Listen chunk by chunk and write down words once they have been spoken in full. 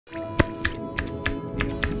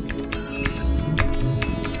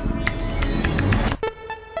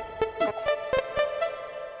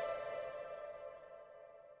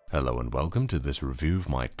Hello and welcome to this review of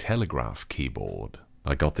my Telegraph keyboard.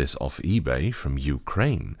 I got this off eBay from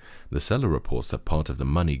Ukraine. The seller reports that part of the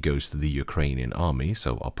money goes to the Ukrainian army,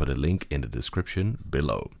 so I'll put a link in the description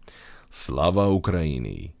below. Slava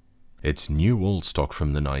Ukraini! It's new old stock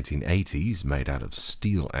from the 1980s, made out of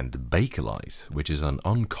steel and bakelite, which is an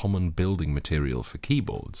uncommon building material for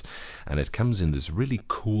keyboards, and it comes in this really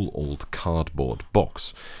cool old cardboard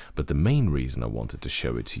box. But the main reason I wanted to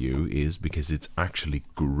show it to you is because it's actually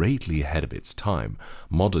greatly ahead of its time.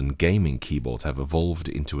 Modern gaming keyboards have evolved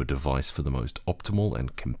into a device for the most optimal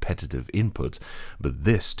and competitive input, but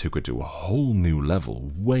this took it to a whole new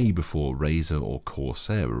level way before Razer or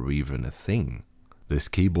Corsair were even a thing. This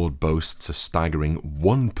keyboard boasts a staggering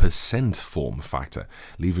 1% form factor,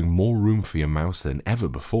 leaving more room for your mouse than ever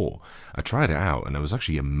before. I tried it out and I was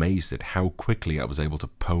actually amazed at how quickly I was able to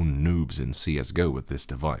pwn noobs in CSGO with this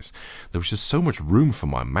device. There was just so much room for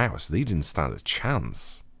my mouse, they didn't stand a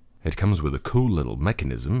chance. It comes with a cool little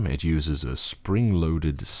mechanism. It uses a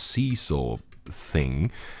spring-loaded seesaw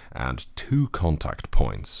thing and 2 contact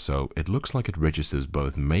points, so it looks like it registers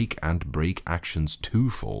both make and break actions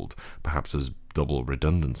twofold, perhaps as double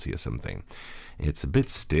redundancy or something. It's a bit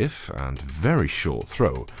stiff and very short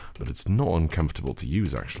throw, but it's not uncomfortable to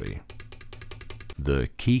use actually. The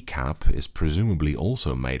keycap is presumably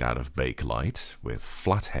also made out of bakelite with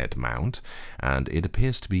flathead mount, and it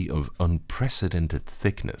appears to be of unprecedented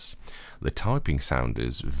thickness. The typing sound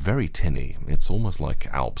is very tinny. It's almost like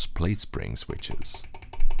Alps plate spring switches.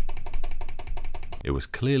 It was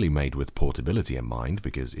clearly made with portability in mind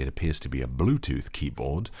because it appears to be a Bluetooth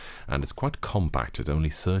keyboard, and it's quite compact at only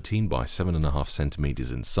 13 by 7.5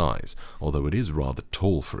 centimeters in size, although it is rather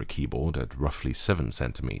tall for a keyboard at roughly 7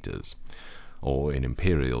 centimeters. Or in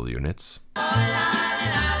imperial units.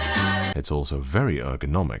 It's also very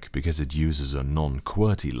ergonomic because it uses a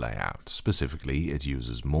non-QWERTY layout, specifically it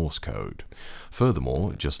uses Morse code.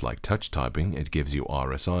 Furthermore, just like touch typing, it gives you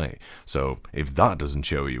RSI, so if that doesn't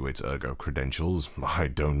show you its ergo credentials, I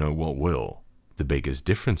don't know what will. The biggest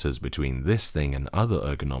differences between this thing and other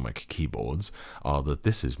ergonomic keyboards are that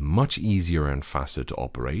this is much easier and faster to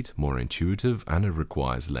operate, more intuitive, and it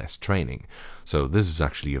requires less training. So this is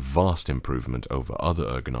actually a vast improvement over other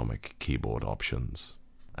ergonomic keyboard options.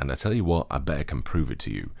 And I tell you what, I better can prove it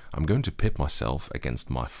to you. I'm going to pit myself against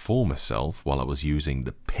my former self while I was using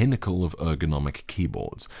the pinnacle of ergonomic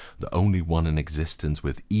keyboards, the only one in existence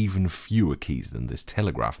with even fewer keys than this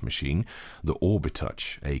Telegraph machine, the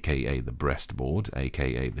Orbitouch, aka the breastboard,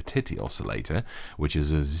 aka the titty oscillator, which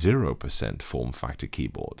is a 0% form factor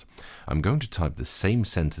keyboard. I'm going to type the same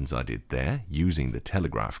sentence I did there, using the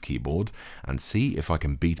Telegraph keyboard, and see if I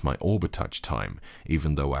can beat my Orbitouch time,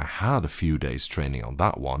 even though I had a few days training on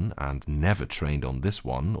that one and never trained on this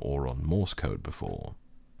one or on Morse code before.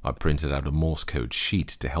 I printed out a Morse code sheet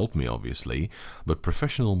to help me obviously, but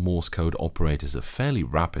professional Morse code operators are fairly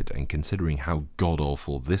rapid, and considering how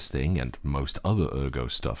god-awful this thing and most other ergo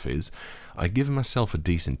stuff is, I give myself a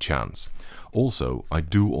decent chance. Also, I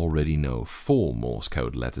do already know 4 Morse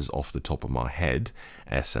code letters off the top of my head,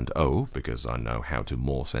 S and O because I know how to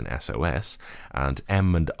Morse and SOS, and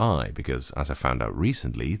M and I because, as I found out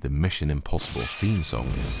recently, the Mission Impossible theme song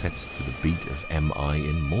is set to the beat of MI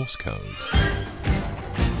in Morse code.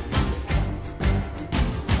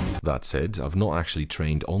 That said, I've not actually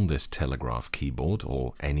trained on this Telegraph keyboard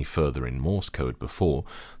or any further in Morse code before,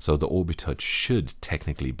 so the Orbitouch should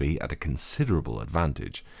technically be at a considerable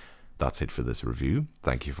advantage. That's it for this review.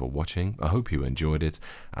 Thank you for watching, I hope you enjoyed it,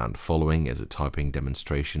 and following is a typing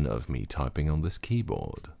demonstration of me typing on this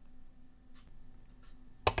keyboard.